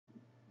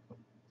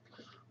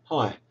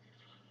Hi,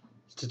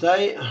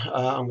 today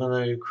I'm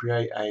going to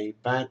create a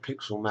bad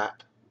pixel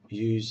map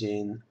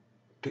using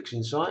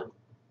Pixinsight.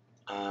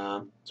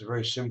 It's a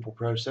very simple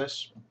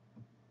process,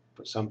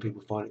 but some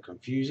people find it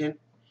confusing.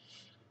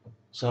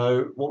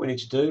 So what we need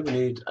to do, we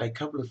need a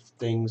couple of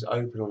things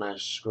open on our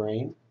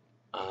screen.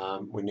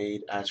 We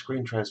need our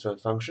screen transfer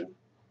function.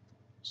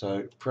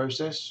 So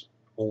process,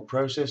 all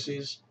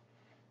processes,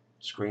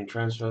 screen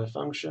transfer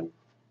function.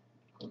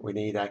 We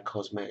need our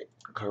cosmetic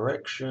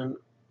correction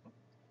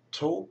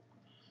tool.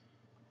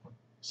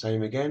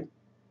 Same again,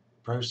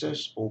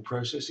 process, all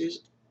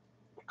processes,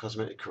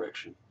 cosmetic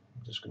correction.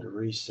 Just going to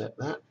reset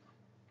that.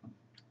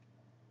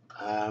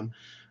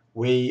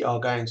 We are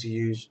going to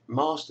use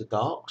master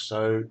dark,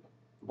 so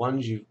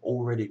ones you've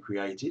already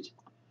created,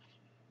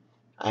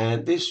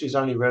 and this is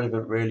only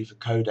relevant really for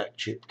Kodak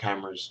chip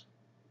cameras.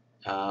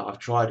 I've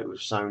tried it with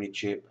Sony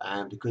chip,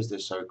 and because they're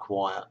so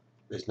quiet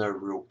there's no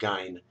real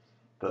gain,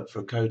 but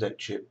for Kodak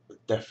chip a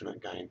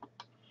definite gain.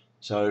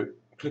 So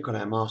click on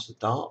our master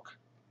dark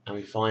and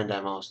we find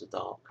our master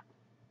dark.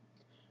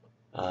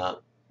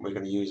 We're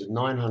going to use a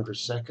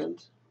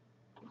 900-second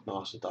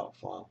master dark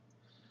file.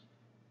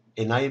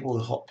 Enable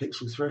the hot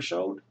pixel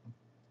threshold,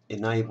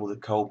 enable the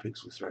cold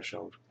pixel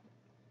threshold.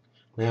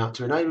 Now,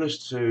 to enable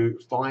us to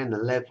find the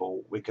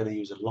level, we're going to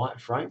use a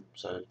light frame.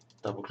 So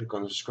double click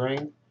on the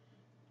screen,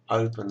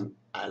 open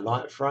our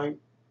light frame,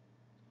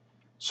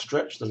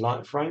 stretch the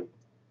light frame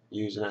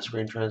using our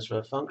screen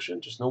transfer function,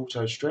 just an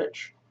auto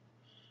stretch.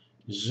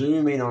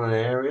 Zoom in on an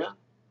area,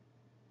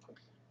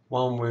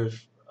 one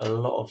with a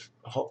lot of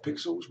hot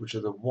pixels, which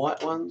are the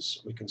white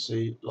ones. We can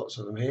see lots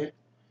of them here.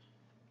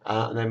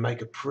 And then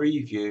make a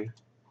preview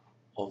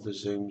of the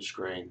zoom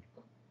screen.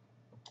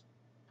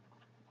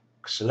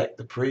 Select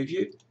the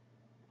preview,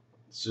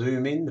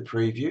 zoom in the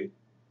preview,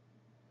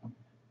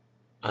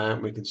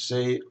 and we can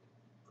see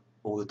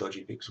all the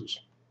dodgy pixels.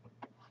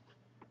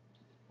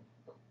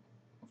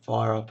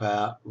 Fire up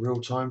our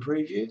real-time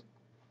preview,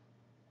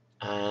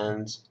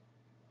 and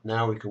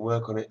now we can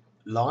work on it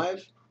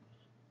live.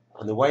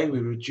 And the way we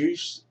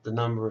reduce the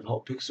number of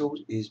hot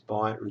pixels is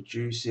by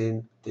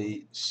reducing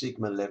the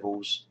sigma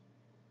levels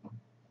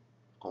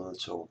on the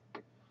tool.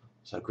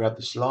 So grab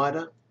the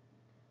slider,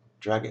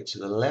 drag it to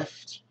the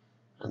left,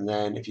 and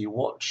then if you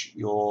watch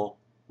your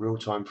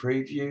real-time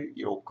preview,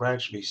 you'll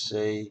gradually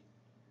see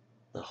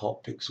the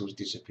hot pixels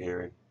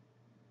disappearing.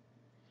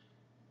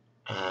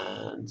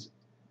 And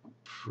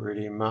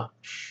pretty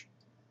much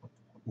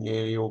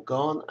nearly all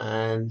gone,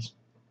 and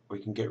we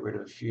can get rid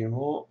of a few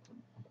more.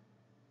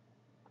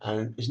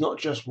 And it's not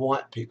just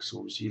white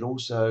pixels, you'll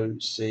also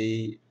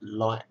see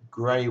light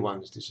grey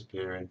ones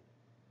disappearing.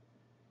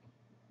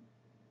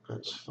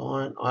 That's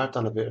fine. I've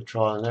done a bit of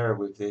trial and error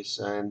with this,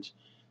 and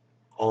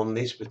on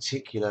this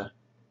particular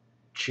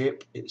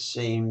chip it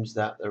seems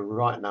that the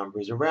right number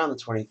is around the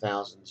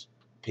 20,000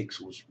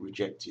 pixels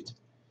rejected.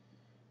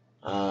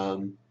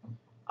 And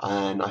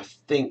I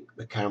think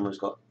the camera's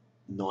got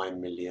 9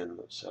 million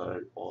or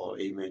so, or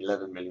even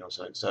 11 million or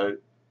so. So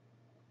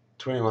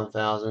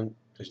 21,000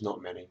 is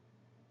not many.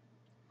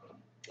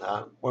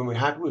 When we're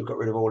happy, we've got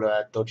rid of all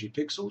our dodgy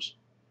pixels.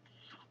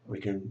 We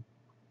can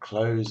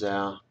close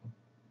our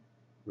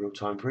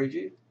real-time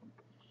preview.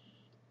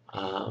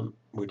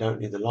 We don't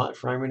need the light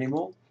frame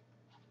anymore.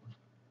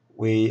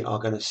 We are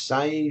going to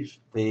save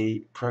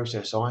the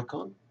process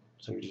icon.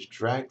 So we just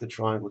drag the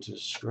triangle to the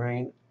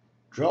screen,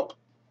 drop,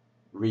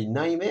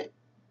 rename it,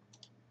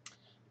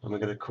 and we're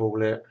going to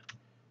call it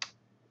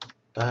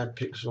Bad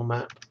Pixel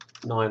Map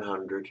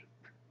 900.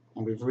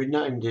 And we've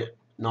renamed it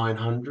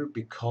 900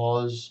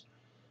 because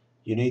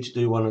you need to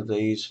do one of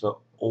these for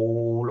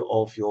all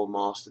of your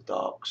master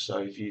darks. So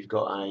if you've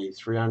got a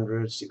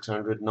 300,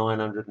 600,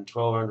 900 and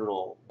 1200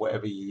 or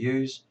whatever you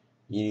use,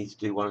 you need to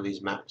do one of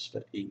these maps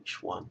for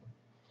each one.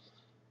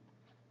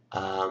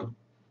 And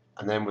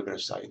then we're going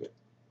to save it.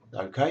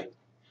 Okay,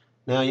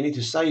 now you need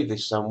to save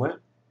this somewhere.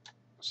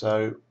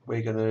 So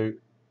we're going to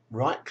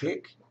right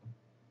click,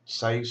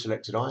 save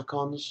selected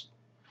icons,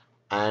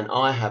 and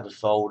I have a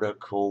folder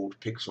called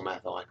Pixel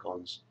Math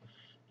Icons.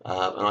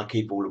 And I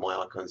keep all of my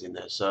icons in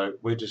there. So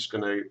we're just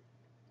going to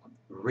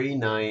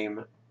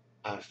rename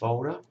our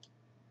folder,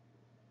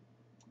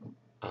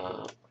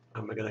 and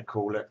we're going to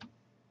call it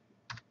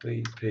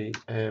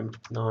BPM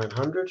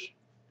 900.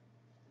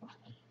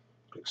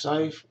 Click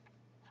save,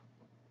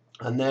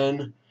 and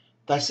then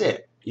that's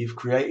it. You've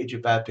created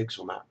your bad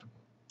pixel map.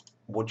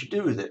 What do you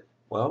do with it?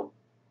 Well,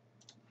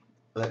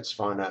 let's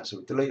find out. So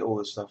we delete all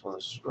the stuff on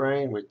the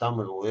screen. We're done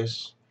with all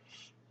this,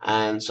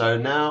 and so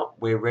now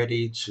we're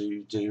ready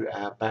to do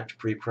our batch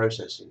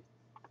pre-processing.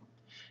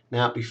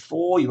 Now,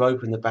 before you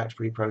open the batch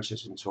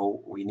pre-processing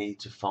tool, we need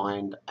to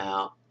find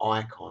our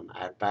icon,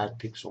 our bad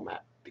pixel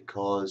map,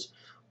 because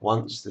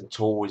once the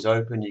tool is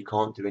open, you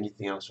can't do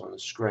anything else on the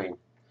screen.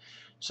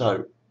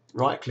 So,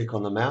 right-click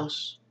on the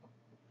mouse,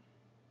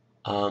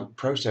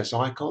 process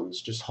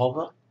icons, just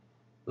hover,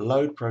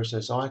 load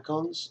process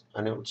icons,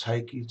 and it will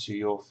take you to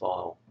your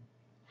file.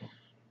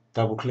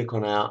 Double-click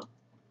on our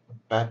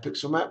bad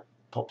pixel map,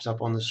 pops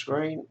up on the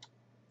screen,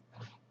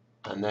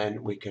 and and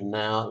then we can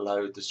now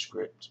load the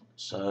script.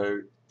 So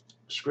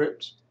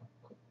script,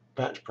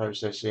 batch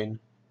processing,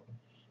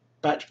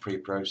 batch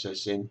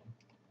pre-processing,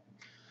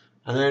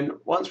 and then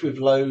once we've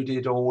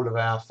loaded all of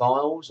our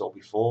files, or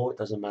before, it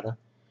doesn't matter,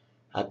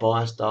 our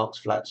bias, darks,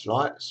 flats,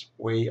 lights,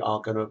 we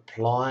are going to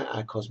apply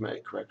our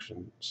cosmetic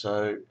correction.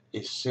 So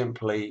it's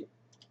simply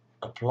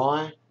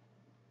apply,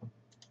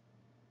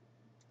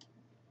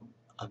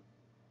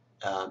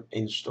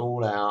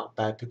 install our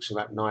bad pixel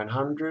map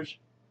 900,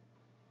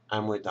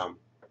 and we're done.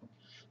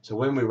 So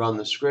when we run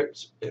the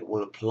script, it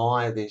will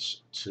apply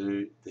this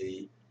to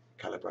the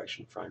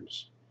calibration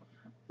frames.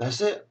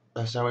 That's it.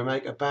 That's how we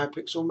make a bad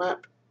pixel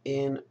map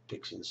in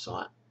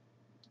Pixinsight.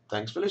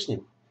 Thanks for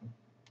listening.